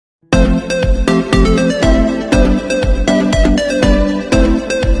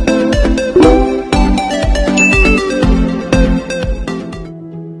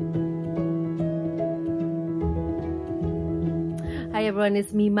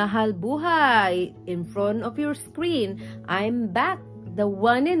is me, Mahal Buhay. In front of your screen, I'm back. The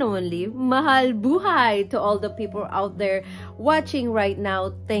one and only Mahal Buhay. To all the people out there watching right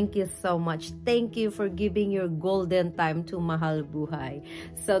now, thank you so much. Thank you for giving your golden time to Mahal Buhay.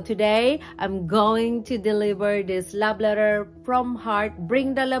 So today, I'm going to deliver this love letter from heart.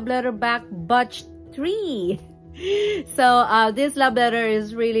 Bring the love letter back, batch 3. So this love letter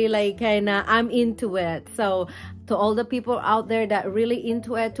is really like kinda, I'm into it. So to all the people out there that really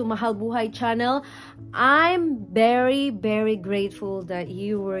into it, to Mahal Buhay channel, I'm very, very grateful that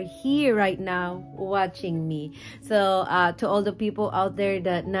you were here right now watching me. So to all the people out there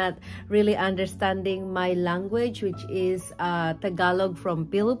that not really understanding my language, which is Tagalog from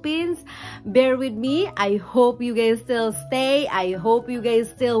Philippines, bear with me. I hope you guys still stay. I hope you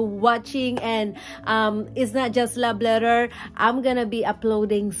guys still watching, and it's not just love letter. I'm gonna be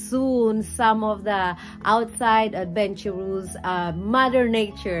uploading soon some of the outside adventurous mother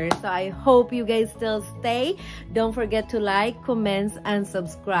nature. So I hope you guys still stay. Don't forget to like, comments, and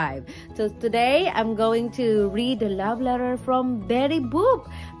subscribe. So today I'm going to read the love letter from Betty Boop.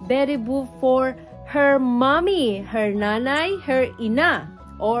 Betty Boop for her mommy, her nanay, her ina,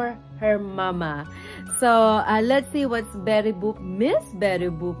 or her mama. So let's see what's Betty Boop, Miss Betty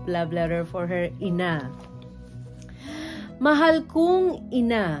Boop love letter for her ina. Mahal kong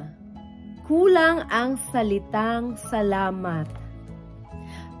ina, kulang ang salitang salamat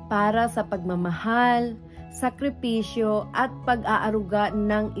para sa pagmamahal, sakripisyo at pag-aaruga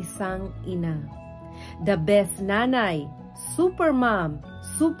ng isang ina. The best nanay, super mom,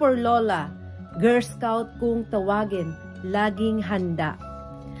 super lola, Girl Scout kung tawagin, laging handa.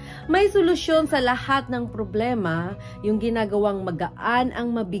 May solusyon sa lahat ng problema, yung ginagawang magaan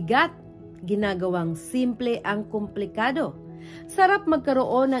ang mabigat, ginagawang simple ang komplikado. Sarap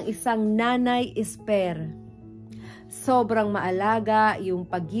magkaroon ng isang nanay spare. Sobrang maalaga, yung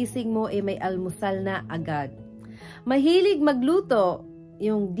pagising mo ay may almusal na agad. Mahilig magluto,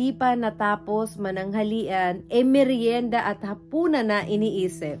 yung di pa natapos mananghalian, merienda at hapunan na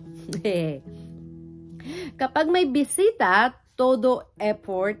iniisip. Kapag may bisita, todo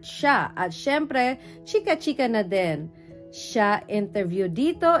effort siya. At syempre, chika-chika na din. Siya interview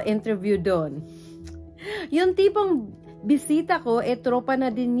dito, interview doon. Yung tipong bisita ko, tropa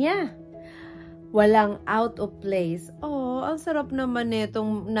na din niya. Walang out of place. Oh, ang sarap naman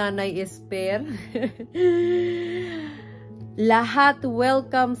nitong nanay spare. Lahat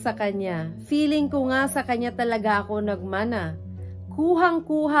welcome sa kanya. Feeling ko nga sa kanya talaga ako nagmana.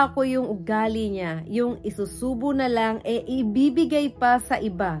 Kuhang-kuha ko yung ugali niya. Yung isusubo na lang, ibibigay pa sa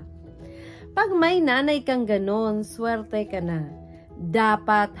iba. Pag may nanay kang ganon, swerte ka na.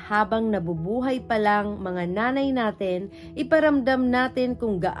 Dapat habang nabubuhay pa lang mga nanay natin, iparamdam natin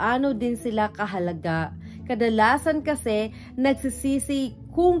kung gaano din sila kahalaga. Kadalasan kasi nagsisisi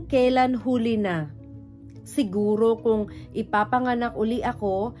kung kailan huli na. Siguro kung ipapanganak uli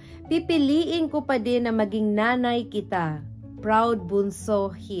ako, pipiliin ko pa din na maging nanay kita. Proud bunso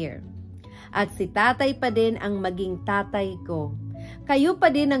here. At si tatay pa din ang maging tatay ko. Kayo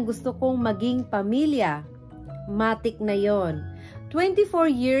pa din ang gusto kong maging pamilya. Matik na yon. 24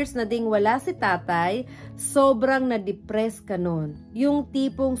 years na ding wala si tatay, sobrang na-depress ka nun. Yung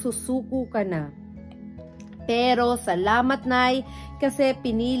tipong susuko ka na. Pero salamat nay, kasi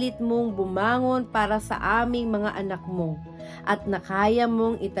pinilit mong bumangon para sa aming mga anak mo. At nakaya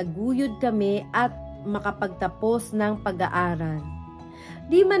mong itaguyod kami at makapagtapos ng pag-aaral.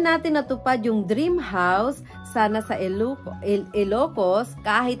 Di man natin natupad yung dream house, sana sa Ilocos,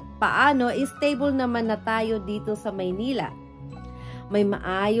 kahit paano, stable naman na tayo dito sa Maynila. May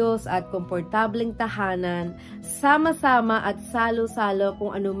maayos at komportableng tahanan, sama-sama at salo-salo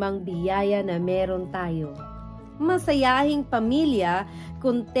kung anumang biyaya na meron tayo. Masayahing pamilya,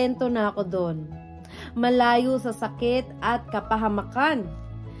 kontento na ako doon. Malayo sa sakit at kapahamakan.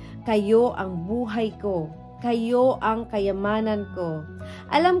 Kayo ang buhay ko. Kayo ang kayamanan ko.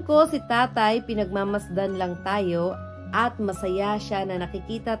 Alam ko si tatay pinagmamasdan lang tayo at masaya siya na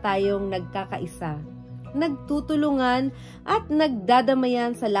nakikita tayong nagkakaisa. Nagtutulungan at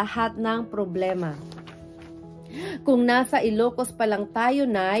nagdadamayan sa lahat ng problema. Kung nasa Ilocos pa lang tayo,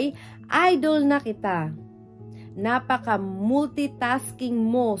 nay, idol na kita. Napaka-multitasking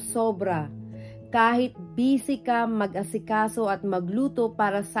mo sobra. Kahit busy ka mag-asikaso at magluto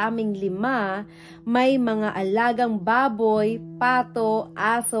para sa aming 5, may mga alagang baboy, pato,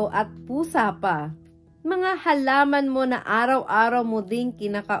 aso at pusa pa. Mga halaman mo na araw-araw mo ding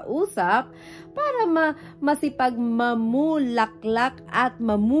kinakausap para masipag mamulaklak at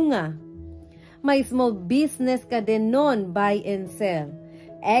mamunga. May small business ka din nun, buy and sell.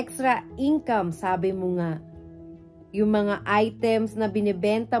 Extra income, sabi mo nga. Yung mga items na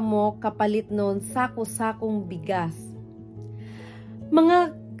binibenta mo kapalit nun sako-sakong bigas.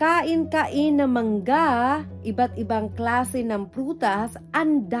 Mga kain-kain na mangga, iba't ibang klase ng prutas,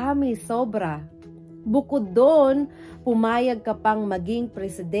 ang dami sobra. Bukod doon, pumayag ka pang maging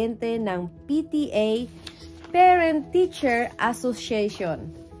presidente ng PTA, Parent Teacher Association.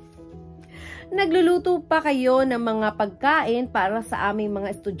 Nagluluto pa kayo ng mga pagkain para sa aming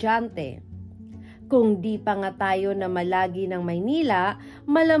mga estudyante. Kung di pa nga tayo na malagi ng Maynila,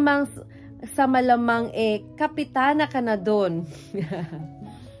 malamang kapitana ka na doon.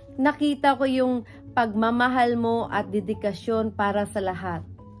 Nakita ko yung pagmamahal mo at dedikasyon para sa lahat.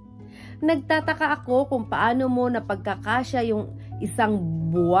 Nagtataka ako kung paano mo napagkakasya yung isang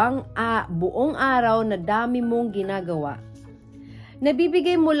buong araw na dami mong ginagawa.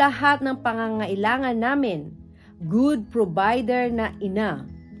 Nabibigay mo lahat ng pangangailangan namin. Good provider na ina.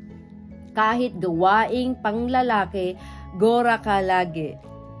 Kahit gawaing panglalaki, gora ka lagi.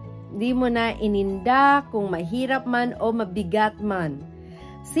 Di mo na ininda kung mahirap man o mabigat man.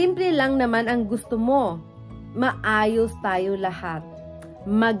 Simple lang naman ang gusto mo. Maayos tayo lahat.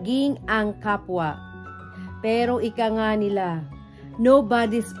 Maging ang kapwa. Pero ika nga nila,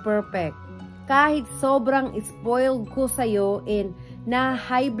 nobody's perfect. Kahit sobrang spoiled ko sa'yo and na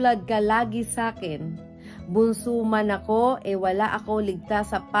high blood ka lagi sa'kin. Bunso man ako, wala ako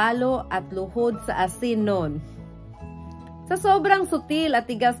ligtas sa palo at luhod sa asin nun. Sa sobrang sutil at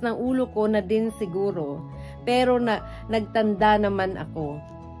tigas ng ulo ko na din siguro, pero nagtanda naman ako.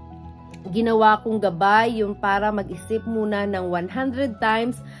 Ginawa kong gabay yung para mag-isip muna ng 100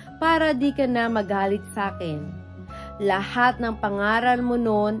 times para di ka na magalit sa akin. Lahat ng pangaral mo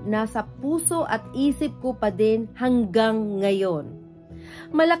noon nasa puso at isip ko pa din hanggang ngayon.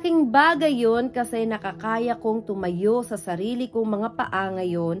 Malaking bagay yon kasi nakakaya kong tumayo sa sarili kong mga paa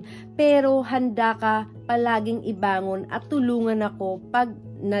ngayon, pero handa ka palaging ibangon at tulungan ako pag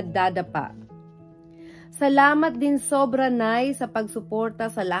nadadapa. Salamat din sobra, Nay, sa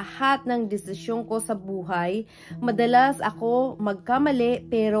pagsuporta sa lahat ng desisyon ko sa buhay. Madalas ako magkamali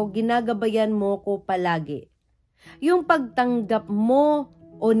pero ginagabayan mo ko palagi. Yung pagtanggap mo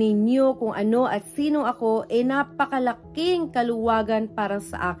o ninyo kung ano at sino ako napakalaking kaluwagan para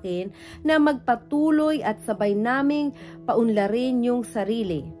sa akin na magpatuloy at sabay naming paunlarin yung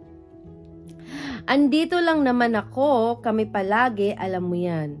sarili. Andito lang naman ako, kami palagi, alam mo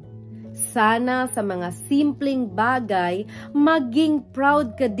yan. Sana sa mga simpleng bagay, maging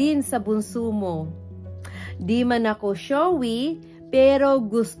proud ka din sa bunso mo. Di man ako showy, pero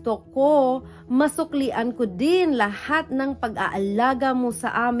gusto ko masuklian ko din lahat ng pag-aalaga mo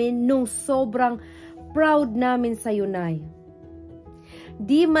sa amin nung sobrang proud namin sa iyo, Nay.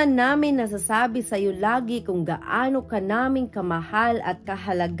 Di man namin nasasabi sa iyo lagi kung gaano ka namin kamahal at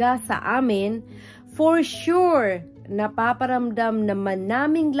kahalaga sa amin, for sure, napaparamdam naman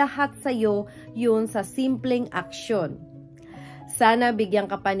naming lahat sa iyo yun sa simpleng aksyon. Sana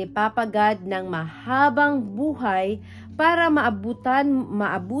bigyan ka pa ni Papa God ng mahabang buhay para maabutan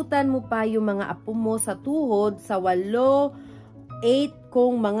mo pa yung mga apo mo sa tuhod sa 8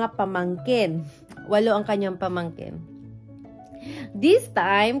 kong mga pamangkin. 8 ang kanyang pamangkin. This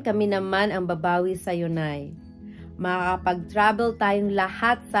time, kami naman ang babawi sa iyo, Nay. Makakapag-travel tayong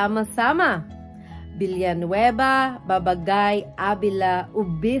lahat sama-sama. Villanueva, Babagay, Avila,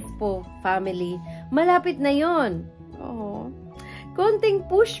 Obispo family. Malapit na yon. Oh. Konting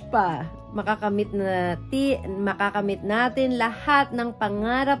push pa. Makakamit natin lahat ng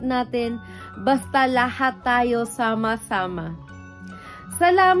pangarap natin basta lahat tayo sama-sama.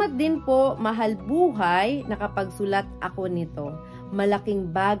 Salamat din po, Mahal Buhay, nakapagsulat ako nito.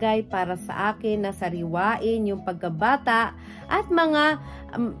 Malaking bagay para sa akin na sariwain yung pagkabata at mga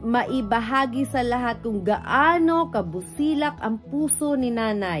maibahagi sa lahat kung gaano kabusilak ang puso ni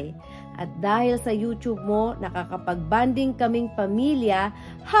Nanay. At dahil sa YouTube mo, nakakapag-banding kaming pamilya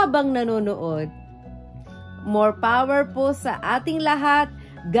habang nanonood. More power po sa ating lahat.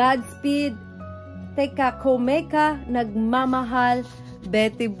 Godspeed. Teka, komeka, nagmamahal,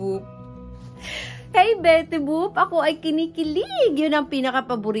 Betty Boop. Hey Betty Boop, ako ay kinikilig. Yun ang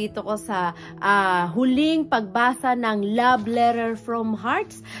pinaka-paborito ko sa huling pagbasa ng Love Letter from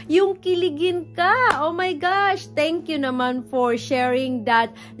Hearts. Yung kiligin ka. Oh my gosh, thank you naman for sharing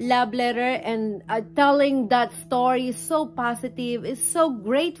that love letter and telling that story. So positive. It's so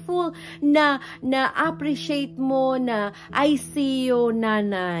grateful na appreciate mo na I see you,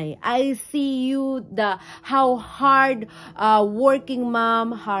 Nanay. I see you how hard working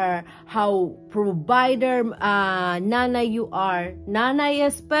mom, how provider, Nanay you are. Nanay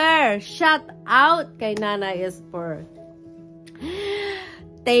Esper, shout out kay Nanay Esper.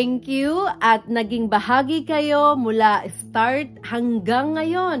 thank you at naging bahagi kayo mula start hanggang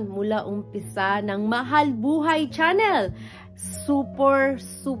ngayon, mula umpisa ng Mahal Buhay Channel. Super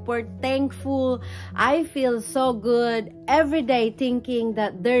thankful. I feel so good every day thinking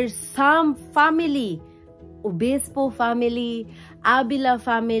that there's some family, Obispo family, Avila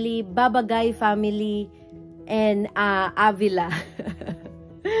family, Babagay family, and Avila.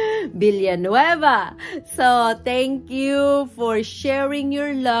 Villanueva. So, thank you for sharing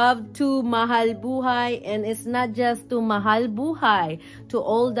your love to Mahal Buhay, and it's not just to Mahal Buhay, to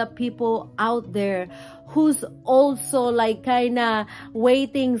all the people out there who's also like kinda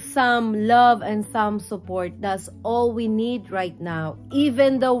waiting some love and some support. That's all we need right now.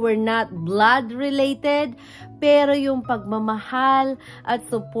 Even though we're not blood related, pero yung pagmamahal at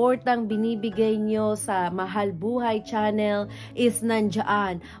support ang binibigay nyo sa Mahal Buhay Channel is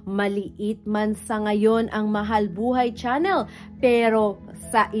nandyan. Maliit man sa ngayon ang Mahal Buhay Channel, pero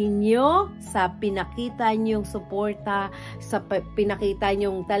sa inyo, sa pinakita nyong suporta, sa pinakita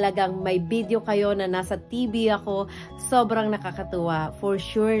nyong talagang may video kayo na nasa TV ako, sobrang nakakatuwa. For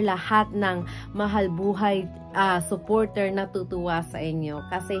sure, lahat ng Mahal Buhay supporter natutuwa sa inyo.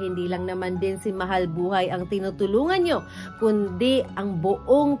 Kasi hindi lang naman din si Mahal Buhay ang tinutulungan nyo, kundi ang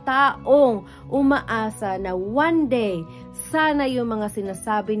buong taong umaasa na one day, sana yung mga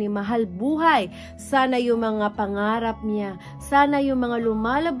sinasabi ni Mahal Buhay, sana yung mga pangarap niya, sana yung mga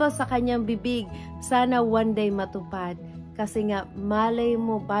lumalabas sa kanyang bibig, sana one day matupad. Kasi nga, malay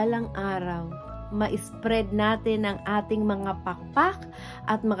mo balang araw, ma-spread natin ang ating mga pakpak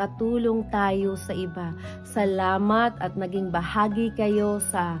at makatulong tayo sa iba. Salamat at naging bahagi kayo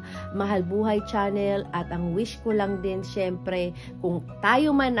sa Mahal Buhay Channel, at ang wish ko lang din syempre, kung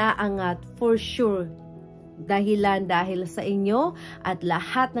tayo man aangat, for sure, dahil sa inyo at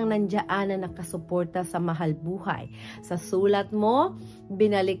lahat ng nandiyan na nakasuporta sa Mahal Buhay. Sa sulat mo,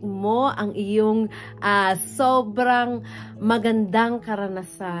 binalik mo ang iyong sobrang magandang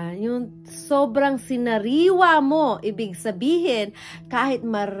karanasan. Yung sobrang sinariwa mo, ibig sabihin, kahit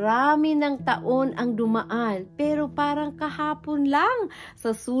marami ng taon ang dumaan, pero parang kahapon lang.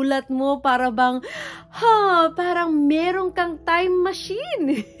 Sa sulat mo, parang meron kang time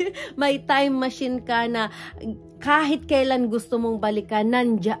machine. May time machine ka na kahit kailan gusto mong balikan,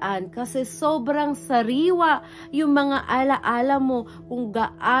 nandyan. Kasi sobrang sariwa yung mga alaala mo kung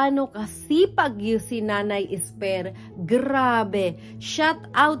gaano kasipag yung si Nanay Esper. Grabe. Shout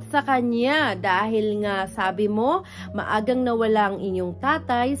out sa kanya dahil nga sabi mo, maagang nawala ang inyong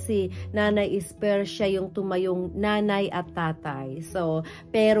tatay, si Nanay Esper, siya yung tumayong nanay at tatay. So,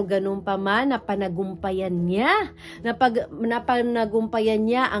 pero ganun pa man, napanagumpayan niya. Napanagumpayan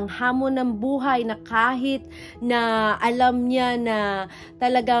niya ang hamon ng buhay na kahit na alam niya na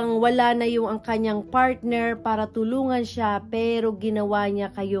talagang wala na yung ang kanyang partner para tulungan siya, pero ginawa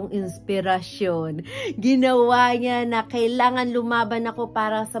niya kayong inspirasyon. Ginawa niya na kailangan lumaban ako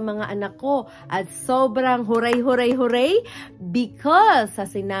para sa mga anak ko, at sobrang huray because sa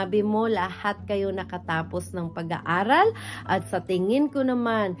sinabi mo, lahat kayo nakatapos ng pag-aaral, at sa tingin ko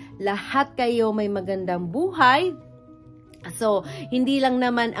naman, lahat kayo may magandang buhay. So, hindi lang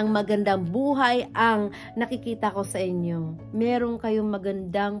naman ang magandang buhay ang nakikita ko sa inyo. Meron kayong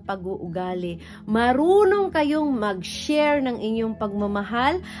magandang pag-uugali. Marunong kayong mag-share ng inyong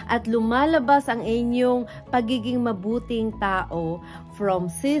pagmamahal at lumalabas ang inyong pagiging mabuting tao.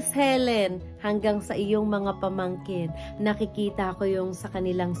 From Sis Helen hanggang sa iyong mga pamangkin, nakikita ko yung sa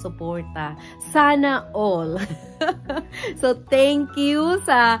kanilang suporta. Sana all. So, thank you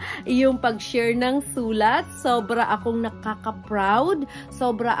sa iyong pag-share ng sulat. Sobra akong nakaka-proud.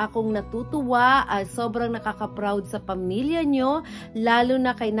 Sobra akong natutuwa at sobrang nakaka-proud sa pamilya nyo. Lalo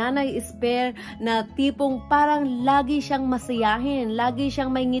na kay Nanay Esper na tipong parang lagi siyang masayahin. Lagi siyang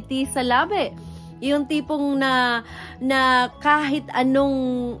may ngiti sa labi. Yung tipong na kahit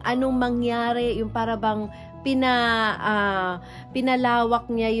anong mangyari, yung para bang pinalawak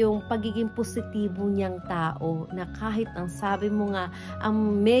niya yung pagiging positibo niyang tao, na kahit ang sabi mo nga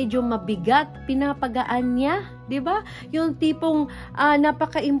ang medyo mabigat, pinapagaan niya, 'di ba? Yung tipong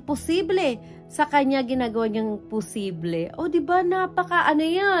napaka-imposible, sa kanya ginagawa niyang posible. O, di ba,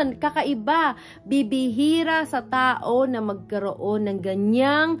 yan, kakaiba, bibihira sa tao na magkaroon ng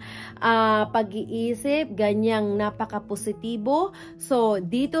ganyang pag-iisip, ganyang napaka-positibo. So,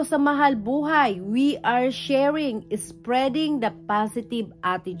 dito sa Mahal Buhay, we are sharing, spreading the positive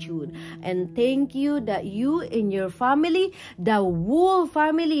attitude. And thank you that you and your family, the whole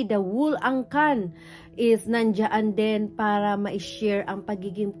family, the whole angkan, is nandiyan din para ma-share ang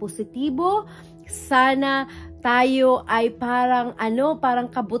pagiging positibo. Sana tayo ay parang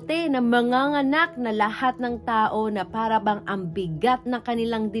kabuti na manganganak na lahat ng tao na para bang ang bigat na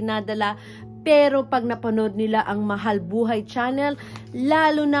kanilang dinadala. Pero pag napanood nila ang Mahal Buhay channel,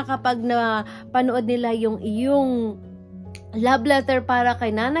 lalo na kapag napanood nila yung iyong love letter para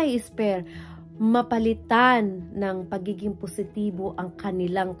kay Nanay Esper, mapalitan ng pagiging positibo ang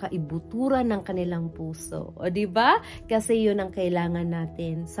kanilang kaibuturan ng kanilang puso. O diba? Kasi yun ang kailangan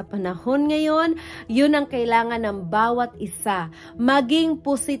natin. Sa panahon ngayon, yun ang kailangan ng bawat isa. Maging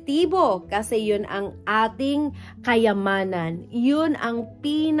positibo kasi yun ang ating kayamanan. Yun ang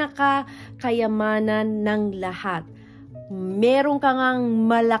pinaka-kayamanan ng lahat. Meron ka ngang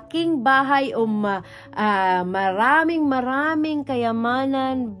malaking bahay o maraming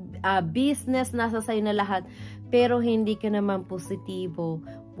kayamanan, business, nasa sa'yo na lahat, pero hindi ka naman positibo,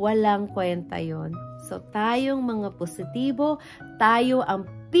 walang kwenta yon. So tayong mga positibo, tayo ang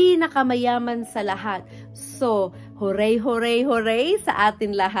pinakamayaman sa lahat. So hooray, hooray, hooray sa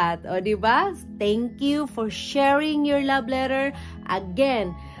atin lahat. O diba? Thank you for sharing your love letter.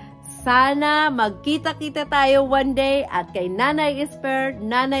 Again, sana magkita-kita tayo one day. At kay Nanay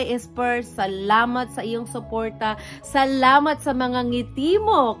Esper, salamat sa iyong suporta. Salamat sa mga ngiti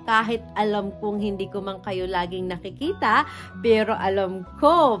mo. Kahit alam kong hindi ko man kayo laging nakikita, pero alam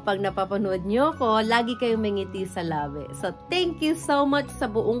ko, pag napapanood nyo ko, lagi kayong mangiti sa labi. So, thank you so much sa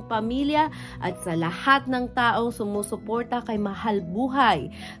buong pamilya at sa lahat ng taong sumusuporta kay Mahal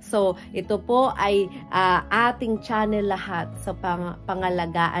Buhay. So, ito po ay ating channel lahat sa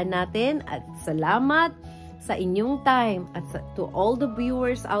pangalagaan natin. At salamat sa inyong time at to all the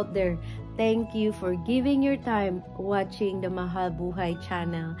viewers out there. Thank you for giving your time watching the Mahal Buhay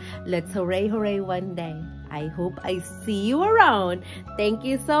channel. Let's hooray, hooray one day. I hope I see you around. Thank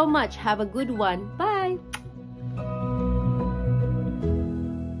you so much. Have a good one. Bye.